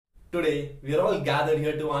Today, we are all gathered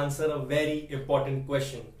here to answer a very important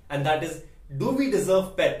question, and that is, do we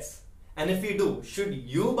deserve pets? And if we do, should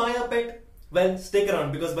you buy a pet? Well, stick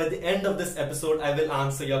around because by the end of this episode, I will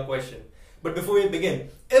answer your question. But before we begin,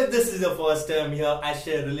 if this is your first time here, I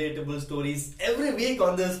share relatable stories every week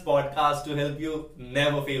on this podcast to help you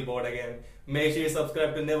never feel bored again. Make sure you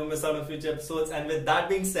subscribe to never miss out on future episodes. And with that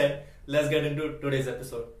being said, let's get into today's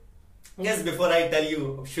episode. Yes, before I tell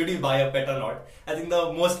you should you buy a pet or not, I think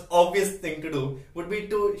the most obvious thing to do would be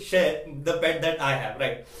to share the pet that I have,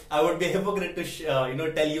 right? I would be a hypocrite to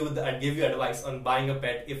tell you and give you advice on buying a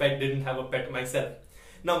pet if I didn't have a pet myself.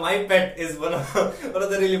 Now my pet is one of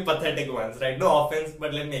the really pathetic ones, right? No offense,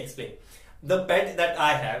 but let me explain. The pet that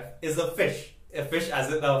I have is a fish. A fish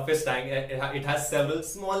as in a fish tank. It has several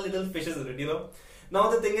small little fishes in it. Now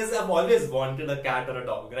the thing is, I've always wanted a cat or a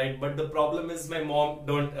dog, right? But the problem is my mom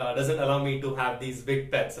doesn't allow me to have these big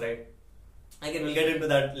pets, right? We'll get into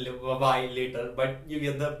that why later, but you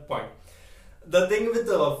get the point. The thing with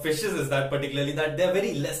fishes is that particularly that they're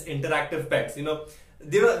very less interactive pets.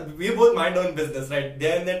 We both mind our own business, right?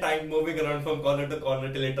 They're in their tank moving around from corner to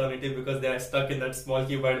corner till eternity because they are stuck in that small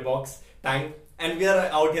cuboid box tank, and we are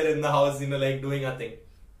out here in the house, doing our thing.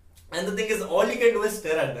 And the thing is, all you can do is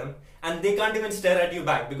stare at them, and they can't even stare at you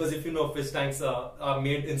back because if you know, fish tanks are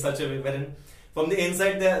made in such a way wherein from the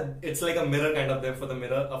inside there it's like a mirror kind of there for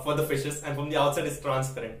the fishes, and from the outside it's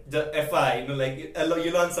transparent. Just FYI,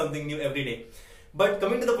 you learn something new every day. But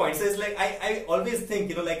coming to the point, so it's like I always think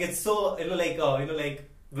it's so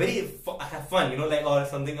very fun or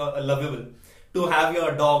something lovable to have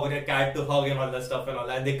your dog or your cat to hug and all that stuff and all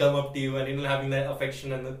that, and they come up to you and having that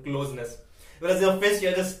affection and the closeness. Whereas your fish,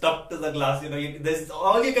 you're just stuck to the glass. This is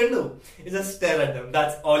all you can do. You just stare at them.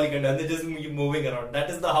 That's all you can do. And they're just moving around.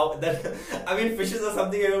 That is fishes are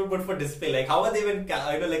something you put for display. Like, how are they even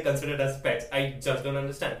considered as pets? I just don't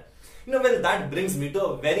understand. Well, that brings me to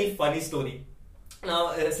a very funny story.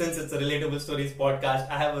 Now, since it's a relatable stories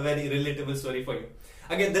podcast, I have a very relatable story for you.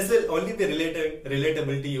 Again, this will only be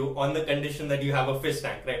relatable to you on the condition that you have a fish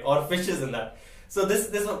tank, right? Or fishes in that. So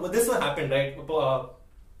this will happen, right? About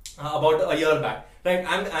a year back, right?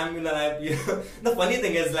 The funny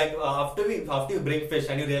thing is, after you bring fish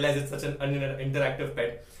and you realize it's such an interactive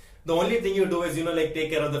pet, the only thing you do is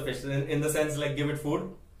take care of the fish in the sense give it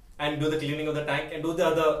food and do the cleaning of the tank and do the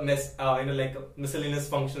other miscellaneous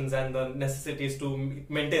functions and the necessities to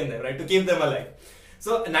maintain them, right? To keep them alive.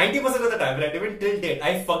 So 90% of the time, right, even till date,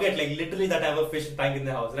 I forget literally that I have a fish tank in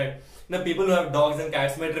the house, right? Now people who have dogs and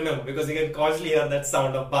cats might remember because you can constantly hear that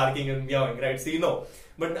sound of barking and meowing, right? So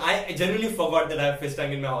But I genuinely forgot that I have fish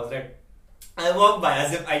tank in my house, right? I walk by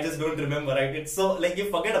as if I just don't remember, right? It's so you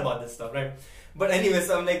forget about this stuff, right? But anyway,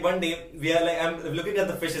 so I'm one day I'm looking at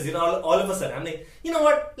the fishes, all of a sudden I'm like, you know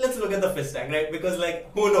what? Let's look at the fish tank, right? Because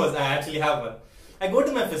who knows? I actually have one. I go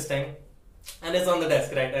to my fish tank and it's on the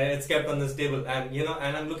desk, right? And it's kept on this table, and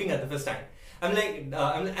and I'm looking at the fish tank. I'm and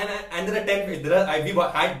there are 10 fish.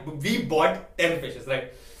 We bought 10 fishes,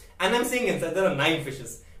 right? And I'm seeing inside there are 9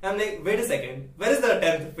 fishes. I'm like, wait a second, where is the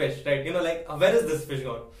 10th fish, right? Where is this fish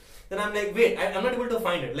gone? Then I'm like, wait, I'm not able to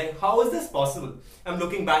find it. How is this possible? I'm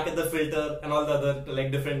looking back at the filter and all the other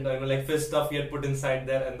different fish stuff he had put inside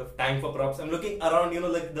there and the tank for props. I'm looking around,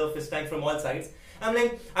 the fish tank from all sides. I'm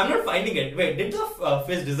like, I'm not finding it. Wait, did the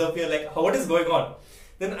fish disappear? What is going on?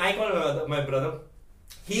 Then I call my brother.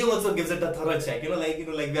 He also gives it a thorough check,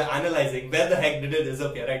 we're analyzing where the heck did it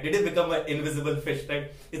disappear, right? Did it become an invisible fish,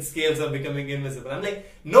 right? Its scales are becoming invisible. I'm like,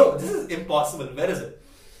 no, this is impossible. Where is it?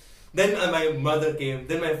 Then my mother came,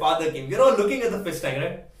 then my father came. We're all looking at the fish tank,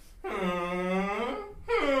 right?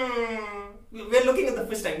 We're looking at the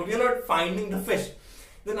fish tank, but we're not finding the fish.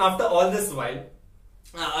 Then after all this while,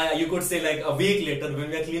 you could say a week later when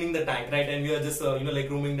we are cleaning the tank, right? And we are just,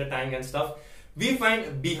 rooming the tank and stuff. We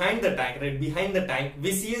find behind the tank, right? Behind the tank,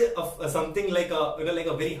 we see something like a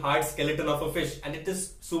very hard skeleton of a fish, and it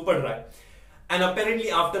is super dry. And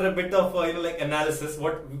apparently, after a bit of analysis,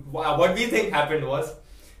 what we think happened was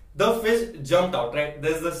the fish jumped out, right?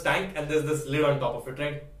 There's this tank and there's this lid on top of it,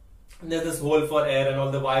 right? And there's this hole for air and all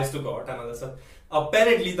the wires to go out and all that stuff.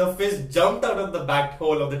 Apparently, the fish jumped out of the back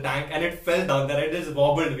hole of the tank and it fell down there. It just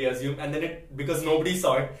wobbled, we assume, and then because nobody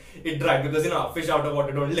saw it, it dried because fish out of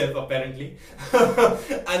water don't live apparently,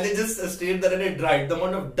 and it just stayed there and it dried. The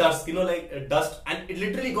amount of dust, dust, and it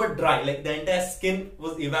literally got dry. The entire skin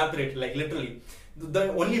was evaporated, literally.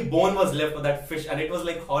 The only bone was left of that fish, and it was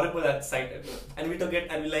horrible at sight. And we took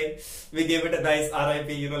it and we gave it a nice RIP,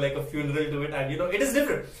 a funeral to it, and it is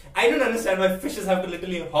different. I don't understand why fishes have to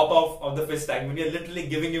literally hop off of the fish tank when we are literally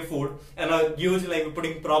giving you food and are usually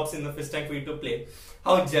putting props in the fish tank for you to play.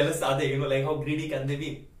 How jealous are they? How greedy can they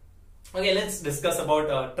be? Okay, let's discuss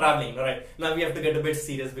about traveling. All right, now we have to get a bit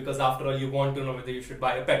serious because after all, you want to know whether you should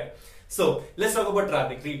buy a pet. So let's talk about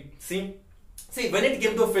traveling. See, when it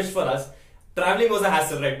came to fish for us, traveling was a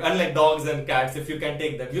hassle, right? Unlike dogs and cats, if you can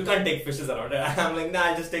take them, you can't take fishes around. Right? I'm like, nah,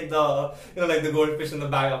 I'll just take the, like the goldfish in the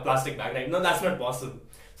bag, a plastic bag, right? No, that's not possible.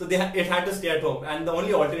 So it had to stay at home, and the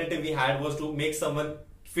only alternative we had was to make someone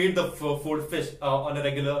feed the food fish on a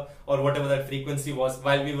regular or whatever that frequency was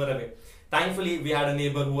while we were away. Thankfully, we had a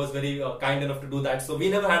neighbor who was very kind enough to do that, so we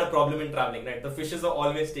never had a problem in traveling, right? The fishes are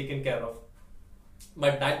always taken care of.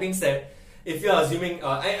 But that being said, if you're assuming,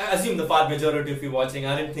 I assume the far majority of you watching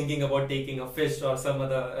aren't thinking about taking a fish or some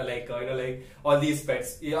other like all these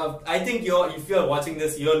pets. Yeah, I think if you're watching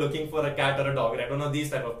this, you're looking for a cat or a dog, right? I don't know these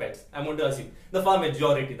type of pets. I'm going to assume the far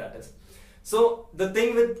majority, that is. So the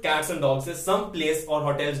thing with cats and dogs is some place or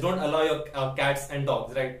hotels don't allow your cats and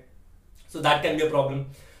dogs, right? So that can be a problem.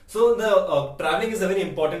 So the traveling is a very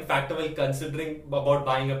important factor while considering about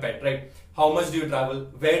buying a pet, right? How much do you travel?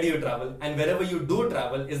 Where do you travel? And wherever you do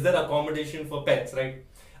travel, is there accommodation for pets, right?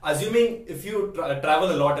 Assuming if you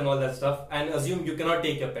travel a lot and all that stuff, and assume you cannot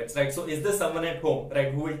take your pets, right? So is there someone at home,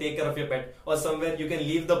 right, who will take care of your pet, or somewhere you can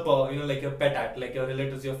leave the like your pet at, like your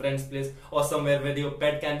relatives, your friend's place, or somewhere where your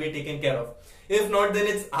pet can be taken care of? If not, then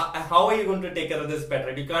it's how are you going to take care of this pet,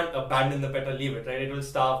 right? You can't abandon the pet or leave it, right? It will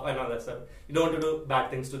starve and all that stuff. You don't want to do bad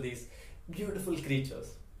things to these beautiful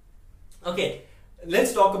creatures. Okay,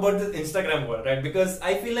 let's talk about the Instagram world, right? Because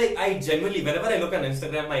I feel like I genuinely, whenever I look on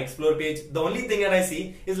Instagram, my explore page, the only thing that I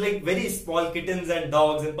see is like very small kittens and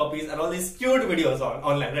dogs and puppies and all these cute videos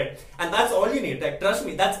online, right? And that's all you need. Like, trust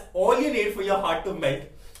me, that's all you need for your heart to melt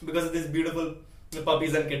because of these beautiful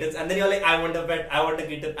puppies and kittens. And then you're like, I want a pet, I want a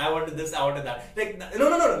kitten, I want this, I want that. Like,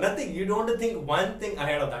 no, nothing. You don't want to think one thing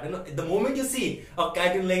ahead of that. The moment you see a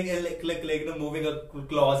cat, moving her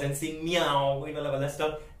claws and saying meow, all that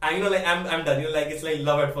stuff, and I'm done. It's like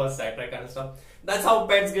love at first sight, right, kind of stuff. That's how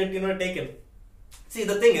pets get taken. See,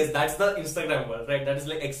 the thing is, that's the Instagram world, right? That is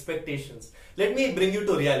like expectations. Let me bring you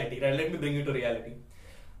to reality, right? Let me bring you to reality.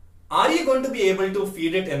 Are you going to be able to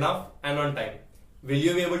feed it enough and on time? Will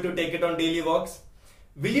you be able to take it on daily walks?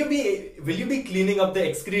 Will you be cleaning up the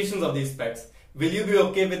excretions of these pets? Will you be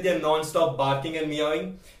okay with their non-stop barking and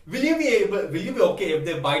meowing? Will you be okay if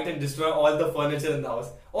they bite and destroy all the furniture in the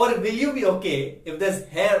house? Or will you be okay if there's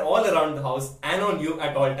hair all around the house and on you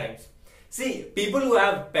at all times? See, people who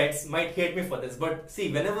have pets might hate me for this, but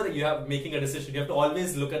see, whenever you are making a decision, you have to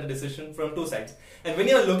always look at the decision from two sides. And when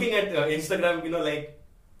you're looking at Instagram, like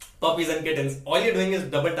puppies and kittens, all you're doing is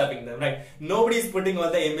double tapping them, right? Nobody's putting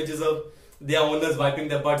all the images of their owners wiping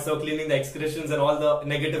their butts or cleaning the excretions and all the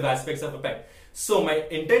negative aspects of a pet. So my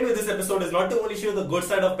intent with this episode is not to only show the good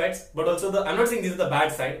side of pets, but also I'm not saying these are the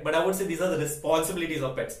bad side, but I would say these are the responsibilities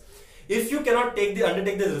of pets. If you cannot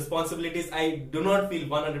undertake these responsibilities, I do not feel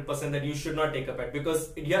 100% that you should not take a pet,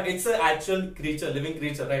 because it's an actual creature, living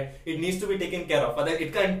creature, right? It needs to be taken care of. Otherwise,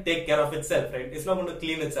 it can't take care of itself, right? It's not going to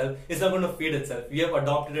clean itself. It's not going to feed itself. You have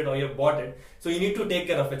adopted it or you have bought it. So you need to take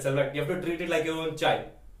care of itself, right? You have to treat it like your own child.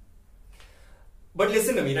 But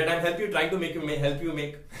listen to me, right? I'm help you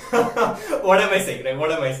make what am I saying, right?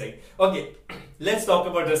 What am I saying? Okay, let's talk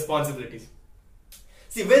about responsibilities.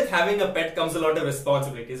 See, with having a pet comes a lot of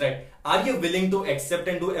responsibilities, right? Are you willing to accept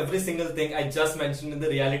and do every single thing I just mentioned in the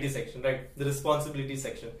reality section, right? The responsibility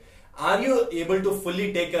section. Are you able to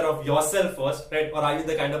fully take care of yourself first, right? Or are you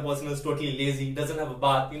the kind of person who's totally lazy, doesn't have a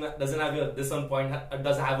bath, doesn't have your this on point,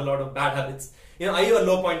 doesn't have a lot of bad habits? Are you a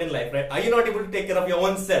low point in life, right? Are you not able to take care of your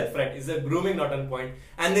own self, right? Is the grooming not on point?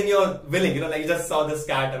 And then you're willing, like you just saw this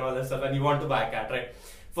cat and all that stuff and you want to buy a cat, right?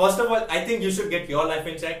 First of all, I think you should get your life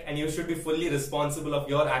in check and you should be fully responsible of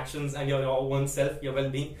your actions and your own self, your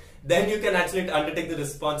well-being. Then you can actually undertake the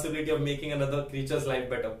responsibility of making another creature's life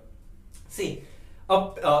better. See,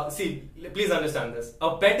 please understand this.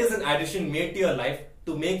 A pet is an addition made to your life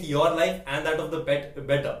to make your life and that of the pet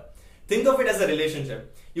better. Think of it as a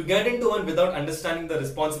relationship. You get into one without understanding the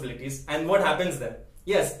responsibilities, and what happens then?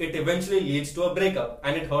 Yes, it eventually leads to a breakup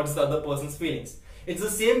and it hurts the other person's feelings. It's the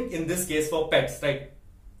same in this case for pets, right?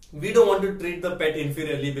 We don't want to treat the pet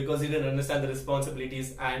inferiorly because he didn't understand the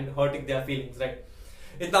responsibilities and hurting their feelings, right?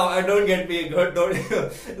 Now, I don't get me hurt.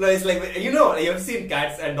 It's like, you've seen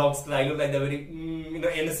cats and dogs try, look like they're very,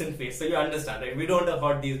 innocent face. So you understand, right? We don't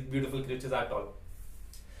hurt these beautiful creatures at all.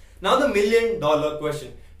 Now, the $1 million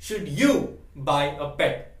question: should you buy a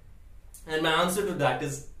pet? And my answer to that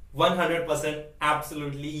is 100%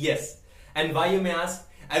 absolutely yes. And why, you may ask?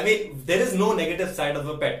 I mean, there is no negative side of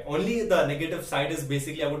a pet. Only the negative side is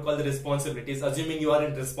basically, I would call, the responsibilities, assuming you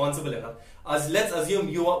aren't responsible enough. Let's assume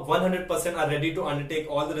you are 100% are ready to undertake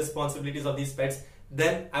all the responsibilities of these pets.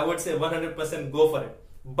 then I would say 100% go for it.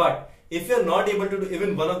 But if you're not able to do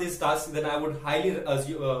even one of these tasks, then I would highly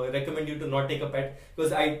recommend you to not take a pet,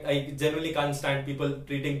 because I generally can't stand people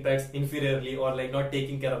treating pets inferiorly or like not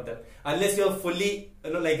taking care of them. Unless you're fully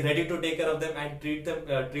like ready to take care of them and treat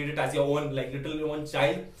it as your own, like little own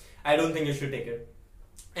child, I don't think you should take it.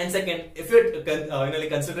 And second, if you're like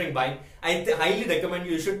considering buying, I highly recommend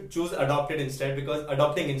you should choose adopting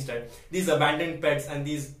instead. These abandoned pets and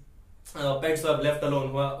these pets who have left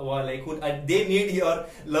alone, they need your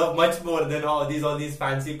love much more than all these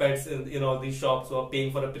fancy pets in all these shops who are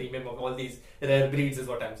paying for a premium of all these rare breeds, is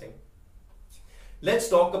what I'm saying. Let's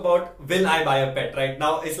talk about, will I buy a pet, right?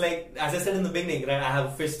 Now, it's like, as I said in the beginning, right, I have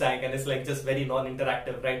a fish tank and it's like just very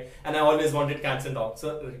non-interactive, right? And I always wanted cats and dogs.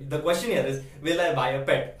 So the question here is, will I buy a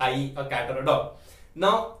pet, i.e. a cat or a dog?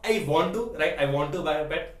 Now, I want to buy a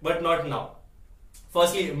pet, but not now.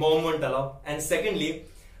 Firstly, mom won't allow. And secondly,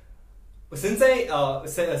 second,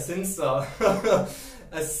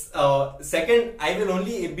 I will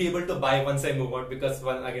only be able to buy once I move out, because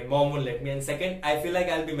one, again, mom won't let me, and second, I feel like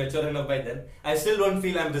I'll be mature enough by then. I still don't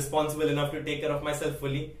feel I'm responsible enough to take care of myself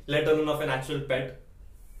fully, let alone of an actual pet.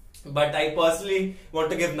 But I personally want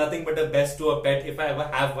to give nothing but the best to a pet if I ever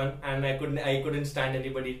have one, and I couldn't stand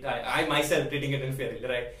anybody, I myself treating it inferiorly,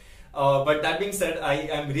 right? But that being said, I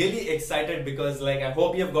am really excited because, like, I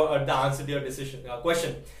hope you've got the answer to your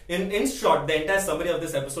question. In short, the entire summary of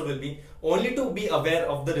this episode will be only to be aware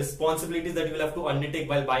of the responsibilities that you will have to undertake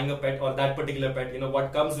while buying a pet or that particular pet,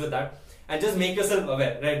 what comes with that, and just make yourself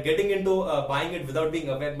aware, right? Getting into buying it without being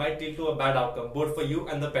aware might lead to a bad outcome, both for you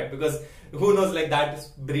and the pet, because who knows, like, that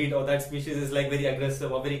breed or that species is like very aggressive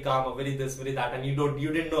or very calm or very this, very that, and you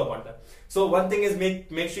didn't know about that. So one thing is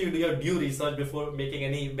make sure you do your due research before making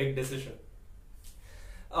any big decision.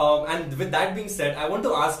 And with that being said, I want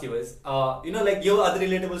to ask you is, like, your other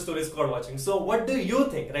relatable stories squad watching. So what do you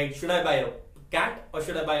think, right? Should I buy a cat or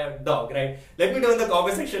should I buy a dog, right? Let me know in the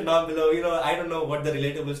comment section down below. I don't know what the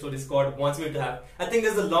relatable story squad wants me to have. I think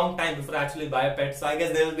there's a long time before I actually buy a pet, so I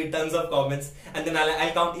guess there will be tons of comments, and then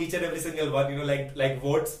I'll count each and every single one, like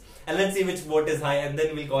votes, and let's see which vote is high, and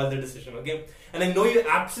then we'll call the decision, okay? And I know you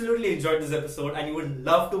absolutely enjoyed this episode and you would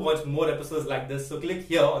love to watch more episodes like this, so click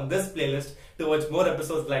here on this playlist to watch more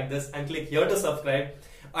episodes like this, and click here to subscribe,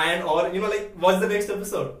 and or watch the next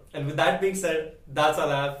episode. And with that being said, that's all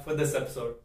I have for this episode.